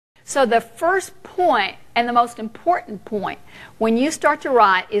So the first point and the most important point when you start to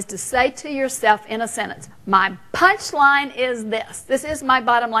write is to say to yourself in a sentence, my punchline is this. This is my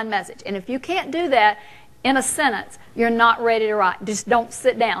bottom line message. And if you can't do that in a sentence, you're not ready to write. Just don't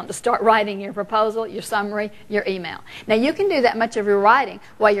sit down to start writing your proposal, your summary, your email. Now, you can do that much of your writing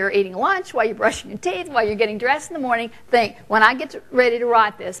while you're eating lunch, while you're brushing your teeth, while you're getting dressed in the morning. Think, when I get ready to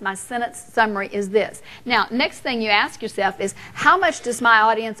write this, my sentence summary is this. Now, next thing you ask yourself is, how much does my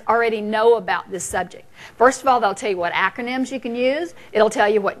audience already know about this subject? First of all, they'll tell you what acronyms you can use. It'll tell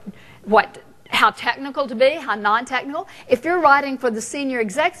you how technical to be, how non-technical. If you're writing for the senior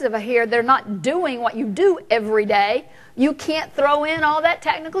executive here, they're not doing what you do every day. You can't throw in all that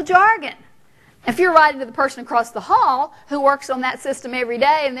technical jargon. If you're writing to the person across the hall who works on that system every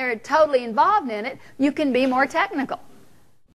day and they're totally involved in it, you can be more technical.